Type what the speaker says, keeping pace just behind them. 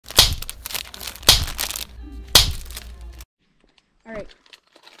Alright,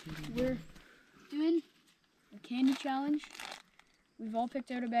 we're doing a candy challenge. We've all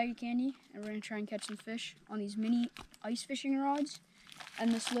picked out a bag of candy, and we're going to try and catch some fish on these mini ice fishing rods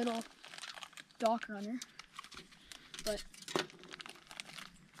and this little dock runner. But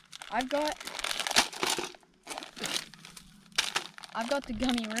I've got the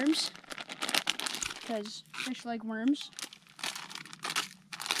gummy worms, because fish like worms.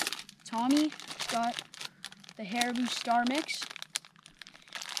 Tommy got the Haribo Star Mix,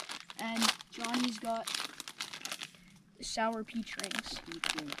 and Johnny's got the sour peach rings.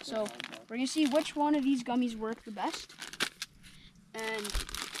 So we're gonna see which one of these gummies work the best, and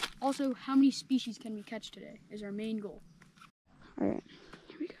also how many species can we catch today is our main goal. All right,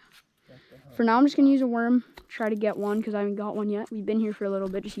 here we go. For now, I'm just gonna use a worm, try to get one because I haven't got one yet. We've been here for a little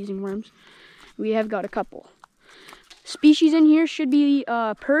bit just using worms. We have got a couple. Species in here should be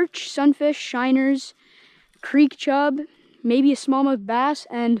perch, sunfish, shiners, creek chub, maybe a smallmouth bass,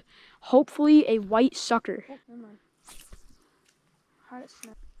 and hopefully a white sucker. Oh, never mind. How'd it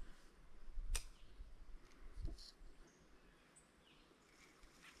snap?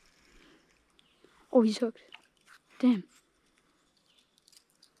 Oh, he's hooked. Damn.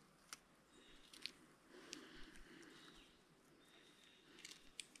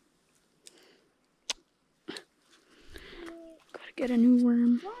 Gotta get a new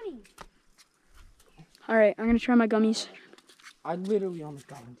worm. All right, I'm gonna try my gummies. I literally almost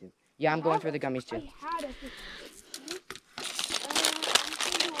got one too. Yeah, I'm going for the gummies too.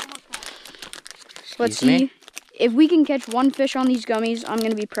 Let's see if we can catch one fish on these gummies. I'm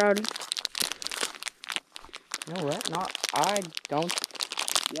gonna be proud. You know what? I don't.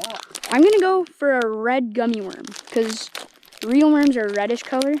 Yeah. I'm gonna go for a red gummy worm because real worms are reddish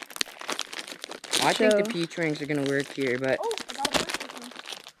color. I think the peach rings are gonna work here, but. Oh, I got a perch with me.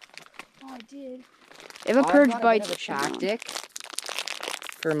 Oh, I did. If a perch bites, a tactic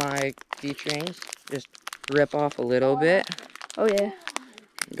for my peach rings, just rip off a little bit. Oh yeah.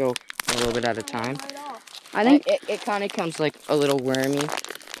 Go a little bit at a time. I think it kind of comes like a little wormy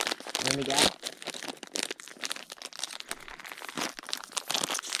guy.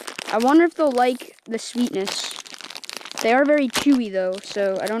 I wonder if they'll like the sweetness. They are very chewy though,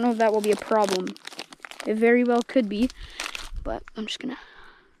 so I don't know if that will be a problem. It very well could be, but I'm just gonna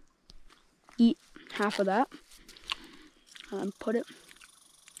eat half of that and put it.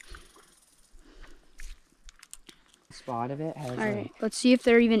 Spot of it has. All right, let's see if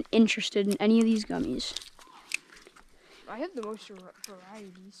they're even interested in any of these gummies. I have the most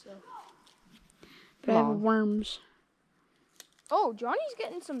variety, so. But I have worms. Oh, Johnny's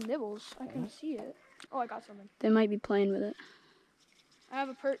getting some nibbles. I can see it. Oh, I got something. They might be playing with it. I have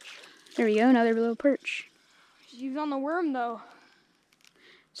a perch. There we go, another little perch. He's on the worm though.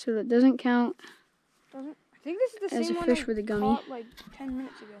 So that doesn't count. Doesn't? I think this is the same one as a fish with a gummy. Caught like 10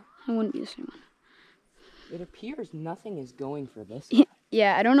 minutes ago. That wouldn't be the same one. It appears nothing is going for this.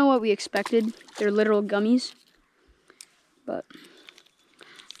 Yeah, I don't know what we expected. They're literal gummies. But,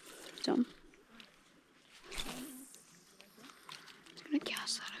 so. I'm just going to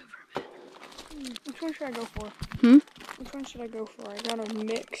cast that over a bit. Which one should I go for? Which one should I go for? I gotta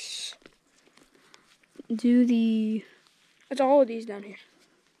mix. Do the... It's all of these down here.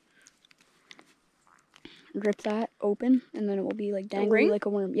 Rip that open, and then it will be like dangly like a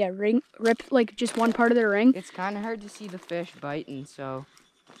worm. Yeah, rip like just one part of the ring. It's kind of hard to see the fish biting, so.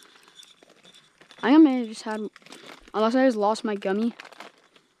 I may have just had, unless I just lost my gummy.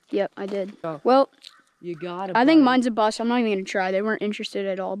 Yep, I did. Oh, well, you got. I think mine's a bust. I'm not even gonna try. They weren't interested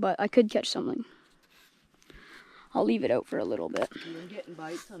at all, but I could catch something. I'll leave it out for a little bit. You're getting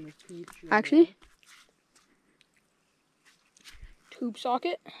bites on the peach. Actually, tube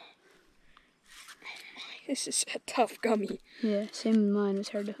socket. This is a tough gummy. Yeah, same with mine. It was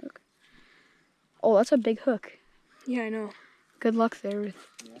hard to hook. Oh, that's a big hook. Yeah, I know. Good luck there with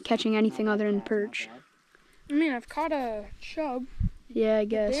catching anything other than perch. I mean, I've caught a chub. Yeah, I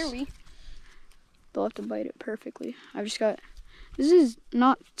guess. Barely. They'll have to bite it perfectly. I've just got... This is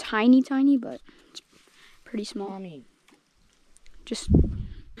not tiny, but it's pretty small. Mommy. Just...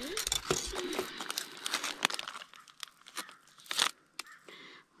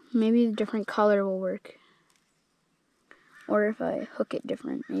 Maybe a different color will work. Or if I hook it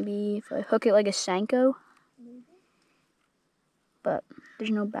different. Maybe if I hook it like a Senko. But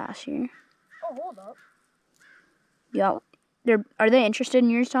there's no bass here. Oh, hold up. Yeah. Are they interested in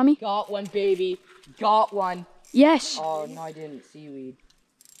yours, Tommy? Got one, baby. Got one. Yes. Oh, no, I didn't. Seaweed.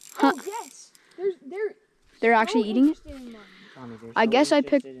 Huh. Oh, yes. They're actually eating it? Tommy, I guess I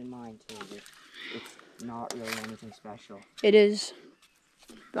picked... in mine, too. It's not really anything special. It is.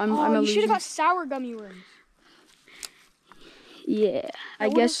 I'm you should have got sour gummy worms. Yeah, I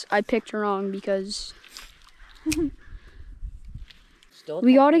guess I picked wrong because Still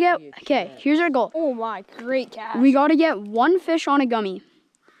we gotta get, technically a okay, catch. here's our goal. Oh my, great catch. We gotta get one fish on a gummy.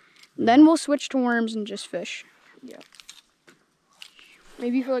 Then we'll switch to worms and just fish. Yeah.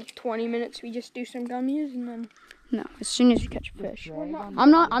 Maybe for like 20 minutes we just do some gummies and then. No, as soon as you catch a fish. Drag on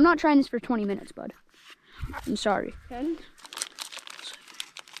I'm not trying this for 20 minutes, bud. I'm sorry. 10?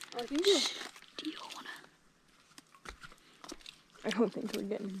 I think so. I don't think we're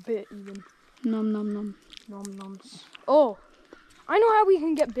getting bit even. Nom nom nom. Nom noms. Oh, I know how we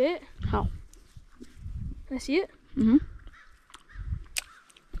can get bit. How? Can I see it? Mm-hmm.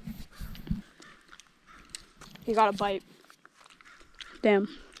 He got a bite. Damn.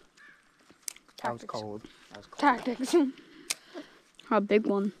 That was Tactics. cold. That was cold. Tactics. A big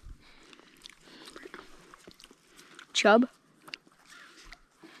one. Chub.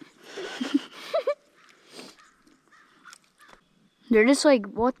 They're just like,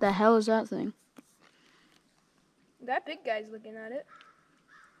 what the hell is that thing? That big guy's looking at it.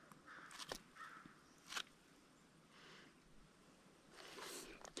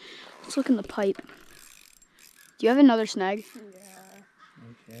 Let's look in the pipe. Do you have another snag?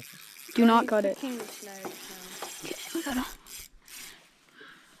 Yeah. Okay. Do not cut it. King of snags now. Okay, we gotta.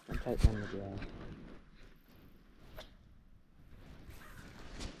 I'm tight on the grass.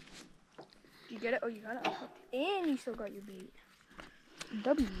 Did you get it? Oh, you got it. And you still got your bait.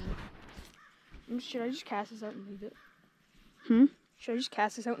 W. Should I just cast this out and leave it? Hmm? Should I just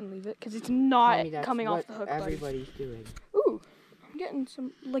cast this out and leave it? Because it's not Tommy, that's coming off what the hook, buddy. everybody's doing. Ooh, I'm getting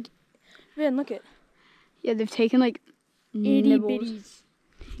some, like, Vin, look it. Yeah, they've taken like Itty nibbles. bitties.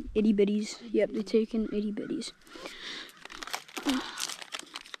 Itty bitties. Yep, they've taken itty bitties.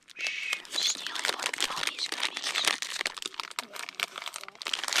 Shh, I'm stealing one of Johnny's gummies.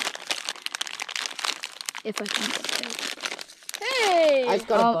 If I can get it. Hey! I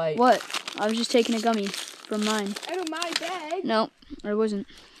got a bite. What? I was just taking a gummy from mine. Out of my bag. No, I wasn't.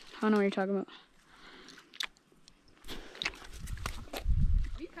 I don't know what you're talking about.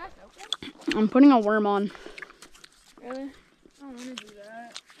 You cast out yet? I'm putting a worm on. Really? I don't want to do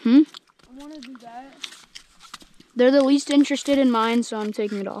that. Hmm? I want to do that. They're the least interested in mine, so I'm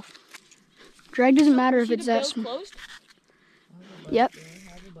taking it off. Drag doesn't matter if it's that small. closed? Yep.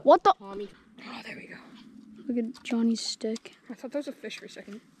 What the? Tommy. Oh, there we go. Look at Johnny's stick. I thought that was a fish for a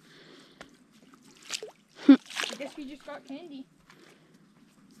second. I guess we just got candy.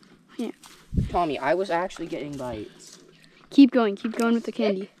 Tommy, I was actually getting bites. Keep going with the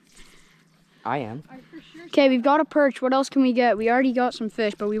candy. I am. I for sure. Okay, we've got a perch. What else can we get? We already got some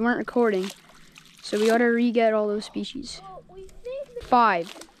fish, but we weren't recording. So we gotta re-get all those species. Well, we think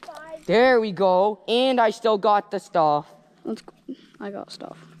 5. There we go. And I still got the stuff. Let's go. I got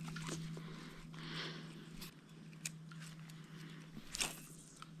stuff.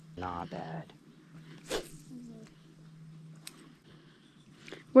 Not bad.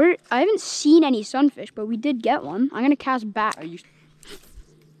 I haven't seen any sunfish, but we did get one. I'm gonna cast back. Are you?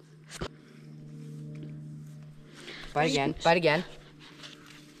 Bite again. Bite again.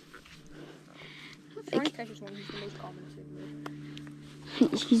 Johnny catches one. He's the most common.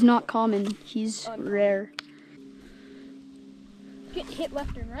 He's not common. He's rare. Get hit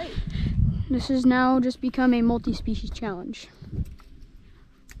left and right. This has now just become a multi-species challenge.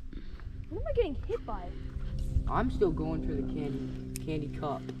 What am I getting hit by? I'm still going for the candy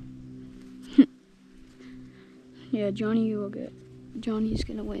cup. Yeah, Johnny's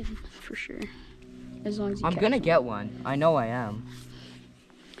gonna win for sure. As long as he I'm catches gonna one. get one. I know I am.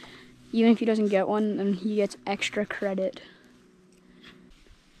 Even if he doesn't get one, then he gets extra credit.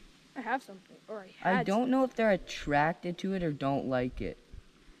 I have something. Or I had I don't know if they're attracted to it or don't like it.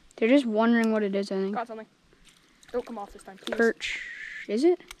 They're just wondering what it is, I think. Got something. Don't come off this time, please. Perch. Is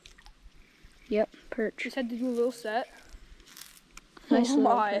it? Yep, perch. Just had to do a little set. Nice Oh little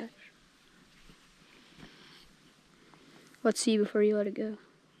my. perch. Let's see before you let it go.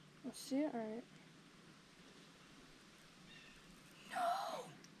 Let's see it. All right. No.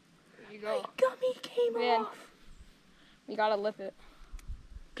 There you go. Gummy came Man, we gotta lip it.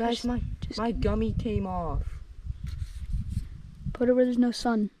 Guys, my gummy came off. Put it where there's no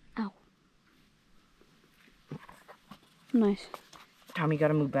sun. Ow. Nice. Tommy,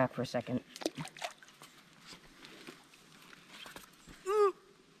 gotta move back for a second.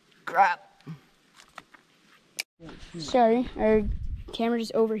 Crap. Sorry, our camera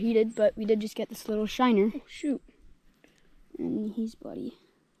just overheated, but we did just get this little shiner. Oh, shoot. And he's bloody.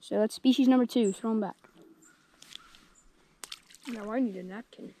 So that's species number 2. Throw him back. Now I need a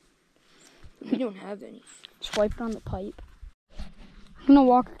napkin. We don't have any. Swipe it on the pipe. I'm gonna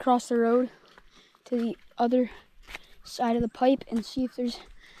walk across the road to the other side of the pipe and see if there's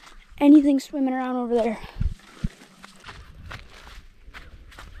anything swimming around over there.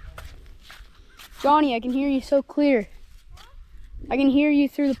 Johnny, I can hear you so clear. I can hear you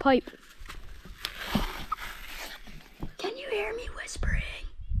through the pipe. Can you hear me whispering?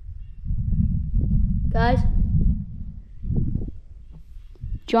 Guys?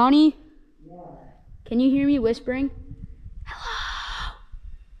 Johnny? Can you hear me whispering? Hello?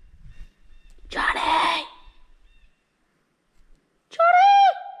 Johnny? Johnny?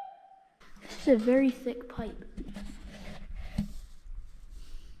 This is a very thick pipe.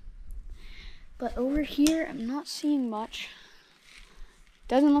 But over here, I'm not seeing much.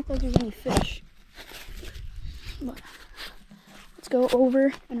 Doesn't look like there's any fish. But let's go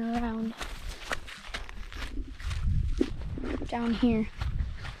over and around. Down here.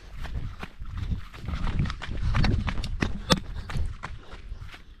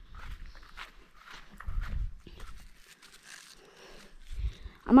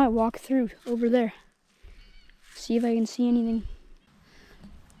 I might walk through over there. See if I can see anything.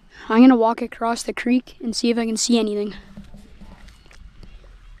 I'm gonna walk across the creek and see if I can see anything.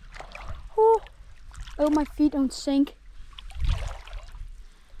 Oh, I hope my feet don't sink.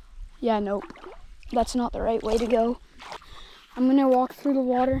 Yeah, nope. That's not the right way to go. I'm gonna walk through the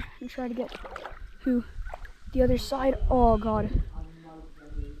water and try to get to the other side. Oh God.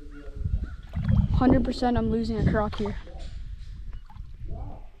 100% I'm losing a croc here.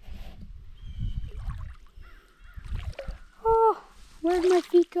 Oh, where'd my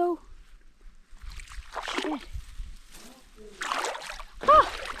feet go? Shit.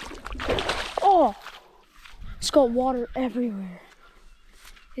 Ah! Oh, it's got water everywhere.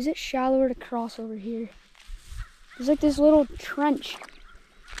 Is it shallower to cross over here? There's like this little trench.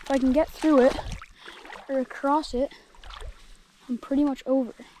 If I can get through it or across it, I'm pretty much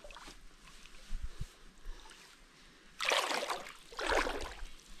over.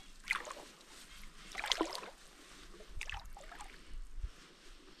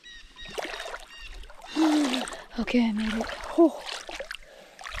 Okay, I made it. Oh.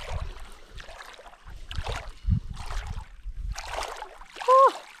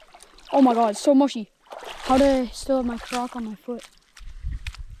 Oh my God, it's so mushy. How do I still have my croc on my foot?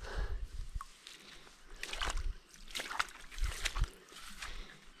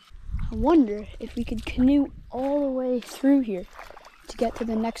 I wonder if we could canoe all the way through here to get to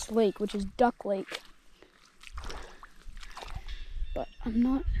the next lake, which is Duck Lake. But I'm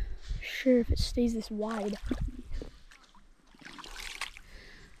not sure if it stays this wide.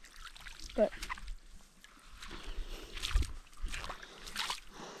 But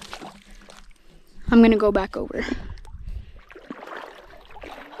I'm gonna go back over.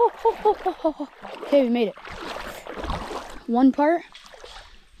 Okay, we made it. One part,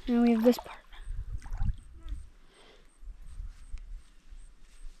 and we have this part.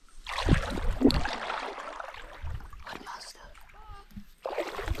 What must have?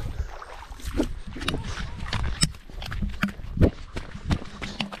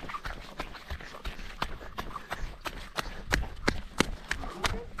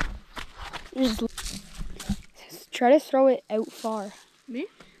 Just try to throw it out far. Me?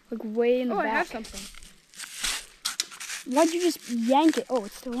 Like way in the back. I have something. Why'd you just yank it? Oh,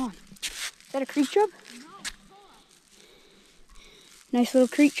 it's still on. Is that a creek chub? Nice little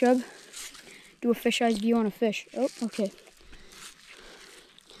creek chub. Do a fisheye view on a fish. Oh, okay.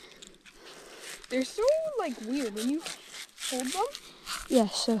 They're so like weird when you hold them. Yeah,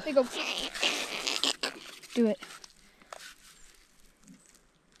 so They go. do it.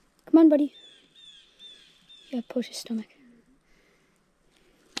 Come on, buddy. Yeah, push his stomach.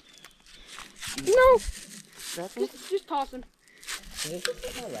 No. That's Just toss them.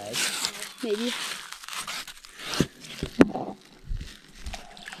 alright. Maybe.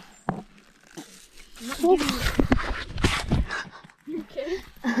 Oh. You kidding?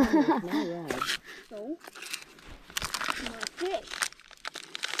 No. No. Fish.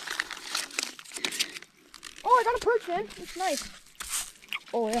 Oh, I got a perch, man. It's nice.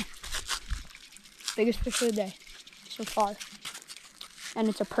 Oh yeah. Biggest fish of the day so far. And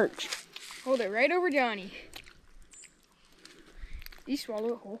it's a perch. Hold it right over Johnny. Did you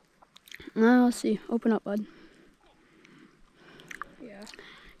swallow it whole? Let's see. Open up, bud. Yeah.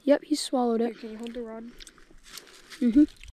 Yep, he swallowed Here, it. can you hold the rod? Mm-hmm.